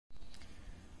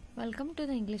Welcome to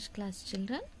the English class,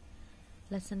 children.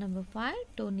 Lesson number 5,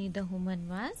 Tony the Human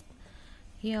Wasp.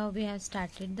 Here we have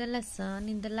started the lesson.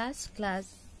 In the last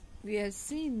class, we have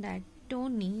seen that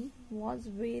Tony was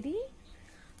very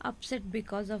upset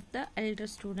because of the elder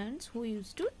students who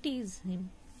used to tease him.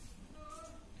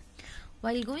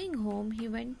 While going home, he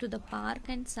went to the park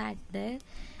and sat there.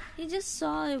 He just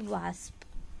saw a wasp.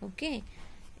 Okay,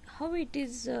 how it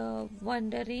is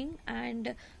wandering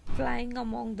and flying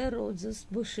among the roses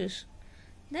bushes.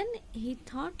 Then he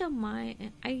thought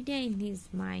an idea in his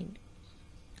mind.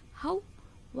 How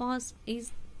wasp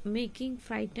is making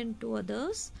frightened to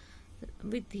others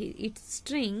with its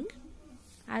sting.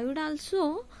 I would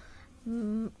also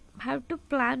have to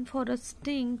plan for a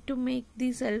sting to make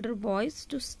these elder boys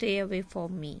to stay away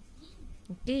from me.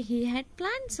 Okay, he had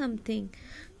planned something.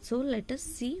 So let us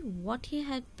see what he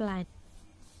had planned.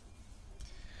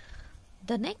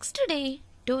 The next day,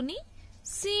 Tony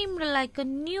seemed like a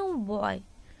new boy.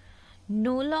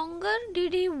 No longer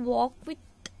did he walk with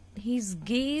his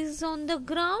gaze on the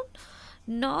ground,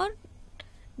 nor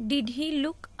did he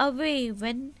look away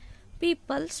when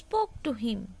people spoke to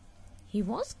him. He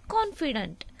was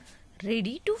confident,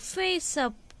 ready to face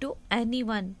up to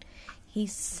anyone. He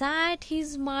set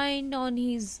his mind on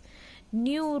his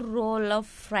new role of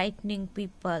frightening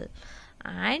people,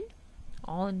 and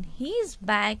on his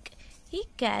back he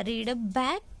carried a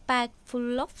backpack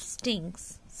full of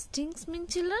stings. Stings mean,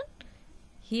 children?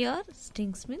 Here,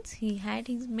 stings means he had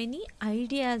his many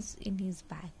ideas in his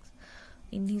bag,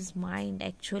 in his mind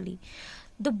actually.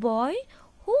 The boy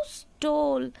who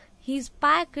stole his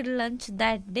packed lunch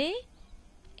that day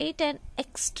ate an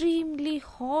extremely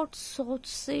hot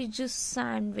sausage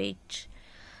sandwich.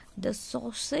 The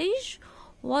sausage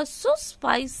was so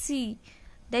spicy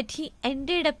that he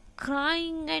ended up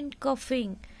crying and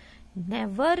coughing.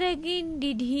 Never again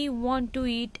did he want to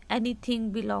eat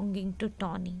anything belonging to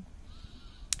Tony.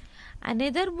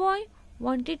 Another boy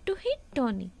wanted to hit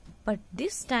Tony, but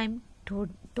this time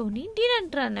Tony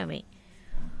didn't run away.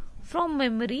 From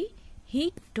memory,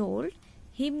 he told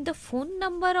him the phone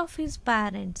number of his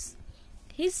parents,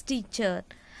 his teacher,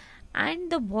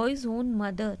 and the boy's own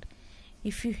mother.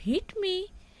 If you hit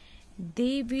me,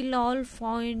 they will all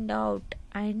find out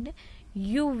and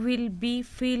you will be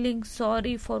feeling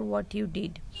sorry for what you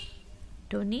did.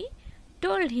 Tony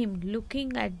told him,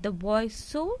 looking at the boy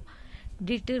so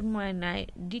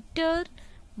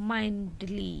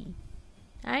determinedly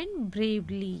and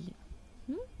bravely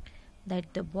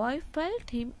that the boy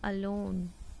felt him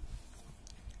alone.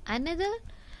 Another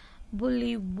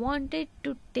bully wanted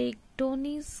to take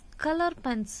Tony's color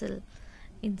pencil.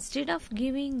 Instead of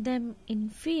giving them in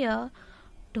fear,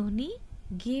 Tony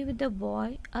gave the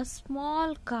boy a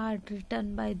small card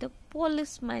written by the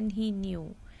policeman he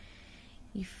knew.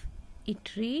 If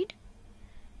it read,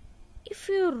 "If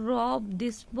you rob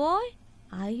this boy,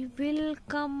 I will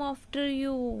come after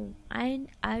you and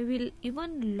I will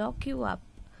even lock you up."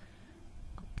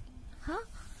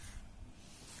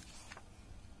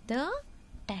 The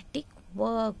tactic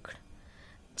worked.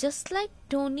 Just like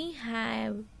Tony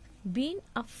had been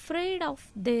afraid of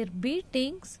their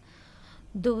beatings,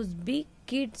 those big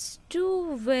kids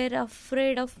too were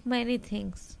afraid of many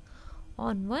things.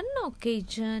 On one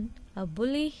occasion, a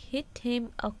bully hit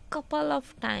him a couple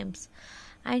of times,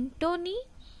 and Tony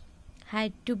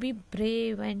had to be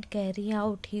brave and carry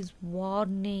out his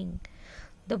warning.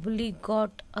 The bully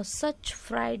got such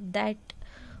fright that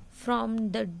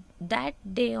from that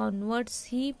day onwards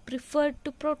he preferred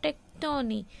to protect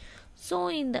Tony. So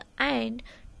in the end,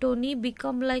 Tony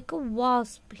became like a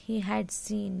wasp he had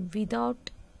seen, without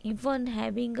even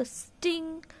having a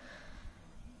sting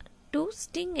to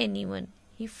sting anyone.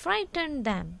 He frightened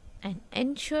them and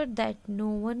ensured that no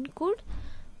one could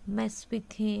mess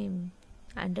with him.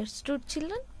 Understood,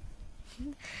 children?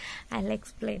 I'll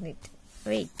explain it.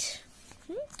 Wait.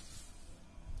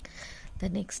 The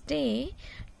next day,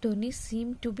 Tony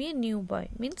seemed to be a new boy.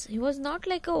 Means he was not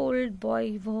like an old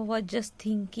boy who was just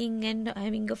thinking and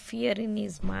having a fear in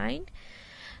his mind.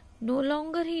 No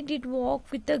longer he did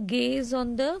walk with a gaze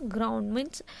on the ground.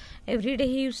 Means every day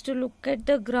he used to look at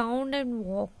the ground and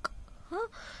walk.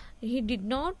 He did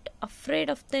not afraid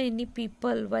of any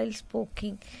people while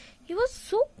speaking. He was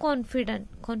so confident.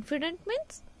 Confident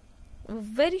means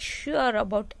very sure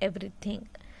about everything.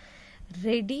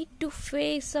 Ready to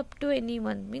face up to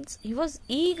anyone. Means he was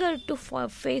eager to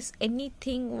face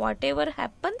anything. Whatever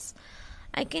happens,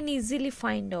 I can easily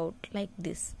find out, like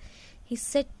this. He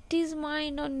set his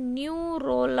mind on new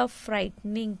role of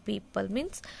frightening people.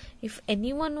 Means if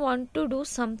anyone want to do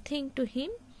something to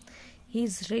him, he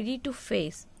is ready to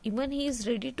face. Even he is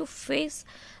ready to face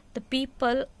the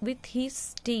people with his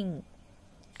sting.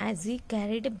 As he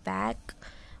carried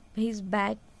his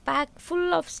backpack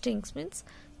full of stings, means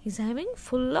he's having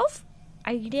full of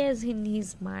ideas in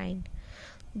his mind.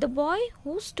 The boy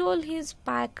who stole his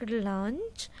packed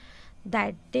lunch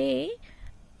that day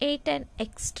ate an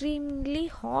extremely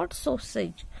hot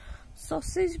sausage.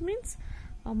 Sausage means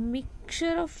a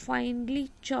mixture of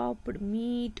finely chopped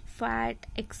meat, fat,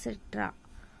 etc.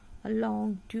 A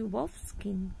long tube of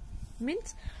skin.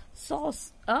 Means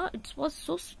sauce. It was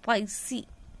so spicy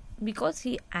because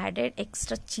he added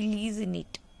extra chilies in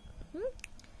it.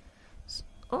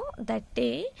 So that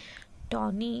day,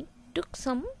 Tony took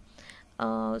some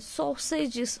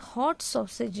sausages, hot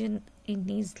sausage in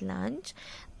his lunch.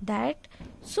 That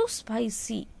so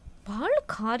spicy. ಭಾಳ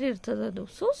ಖಾರ ಇರ್ತದೆ ಅದು,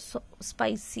 so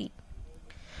spicy.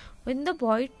 When the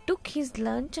boy took his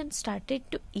lunch and started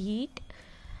to eat,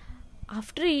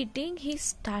 after eating he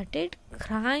started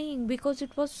crying because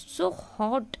it was so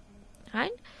hot,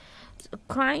 and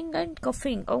crying and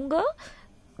coughing. ಅವಂಗ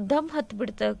ದಮ್ ಹತ್ತು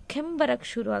ಬಿಡುತ್ತೆ, ಕೆಮ್ಮು ಬರಕ್ಕೆ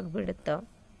ಶುರು ಆಗಿಬಿಡುತ್ತೆ.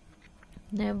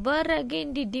 Never again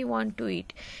did he want to eat.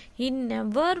 He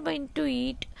never went to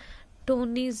eat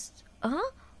Tony's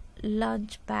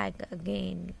lunch bag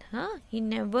again. He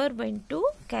never went to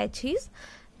catch his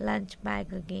lunch bag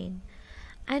again.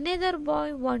 Another boy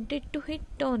wanted to hit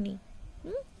Tony.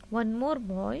 One more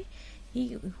boy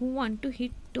who wanted to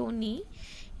hit Tony.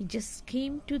 He just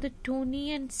came to the Tony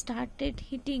and started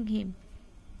hitting him.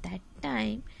 That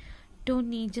time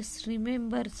Tony just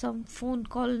remembered some phone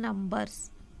call numbers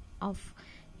of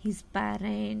his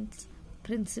parents,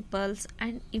 principals,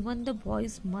 and even the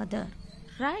boy's mother.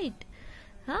 Right?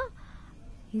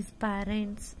 His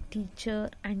parents, teacher,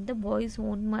 and the boy's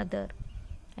own mother.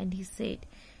 And he said,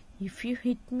 if you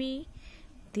hit me,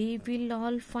 they will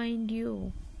all find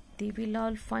you. They will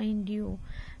all find you.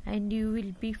 And you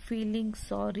will be feeling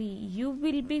sorry. You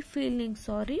will be feeling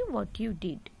sorry what you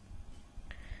did.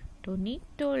 Tony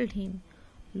told him,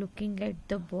 looking at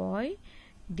the boy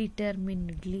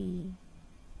determinedly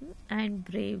and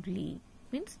bravely.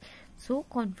 Means so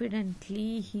confidently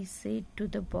he said to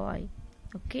the boy,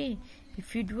 okay,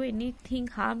 if you do anything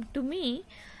harm to me,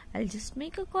 I'll just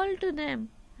make a call to them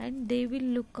and they will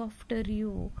look after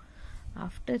you.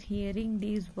 After hearing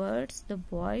these words, the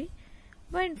boy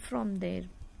went from there,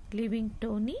 leaving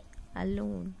Tony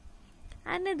alone.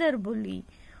 Another bully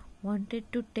wanted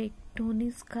to take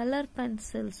Tony's color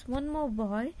pencils. One more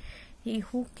boy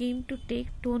who came to take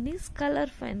Tony's color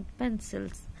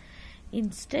pencils.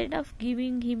 Instead of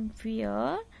giving him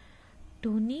fear,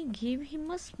 Tony gave him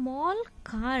a small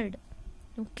card,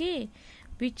 okay,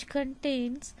 which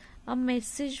contains a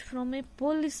message from a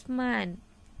policeman,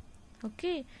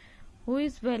 okay, who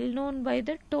is well known by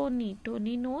the Tony.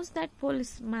 Tony knows that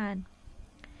policeman.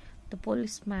 The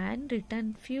policeman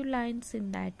written few lines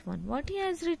in that one. What he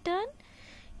has written?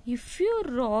 If you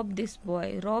rob this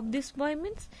boy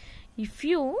means if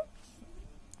you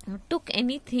took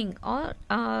anything or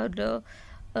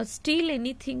steal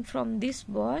anything from this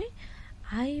boy,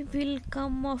 I will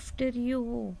come after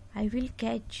you. I will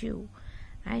catch you.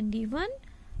 And even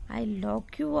I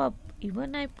lock you up.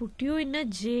 Even I put you in a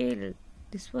jail.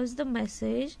 This was the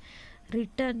message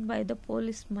written by the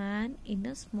policeman in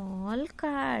a small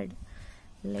card.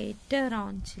 Later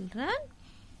on, children,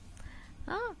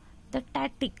 the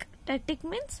tactic. Tactic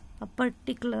means a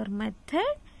particular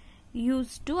method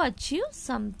used to achieve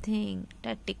something.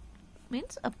 Tactic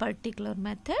means a particular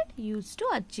method used to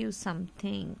achieve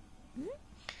something.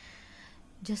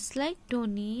 Just like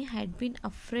Tony had been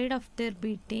afraid of their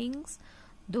beatings,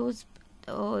 those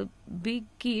big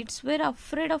kids were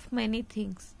afraid of many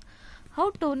things. How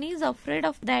Tony is afraid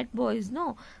of that boy?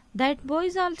 No, that boy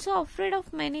is also afraid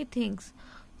of many things.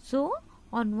 So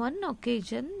on one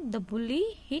occasion, the bully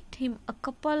hit him a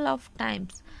couple of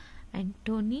times, and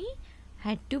Tony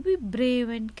had to be brave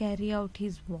and carry out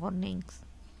his warnings.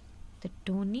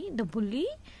 The bully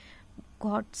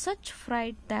got such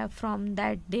fright that from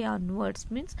that day onwards,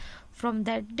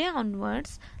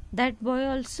 that boy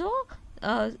also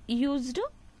used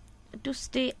to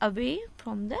stay away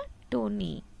from the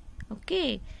Tony.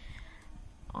 Okay.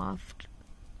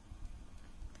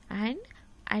 And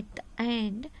at the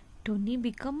end, Tony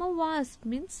become a wasp,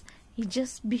 means he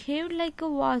just behaved like a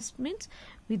wasp, means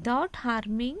without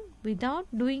harming, without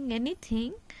doing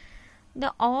anything.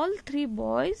 All three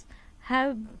boys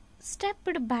have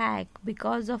stepped back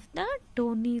because of the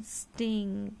Tony's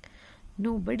sting.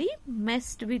 Nobody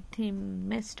messed with him.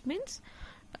 Messed means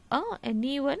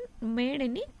anyone made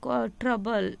any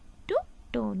trouble to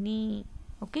Tony.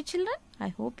 Okay, children, I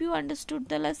hope you understood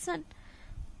the lesson.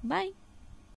 Bye.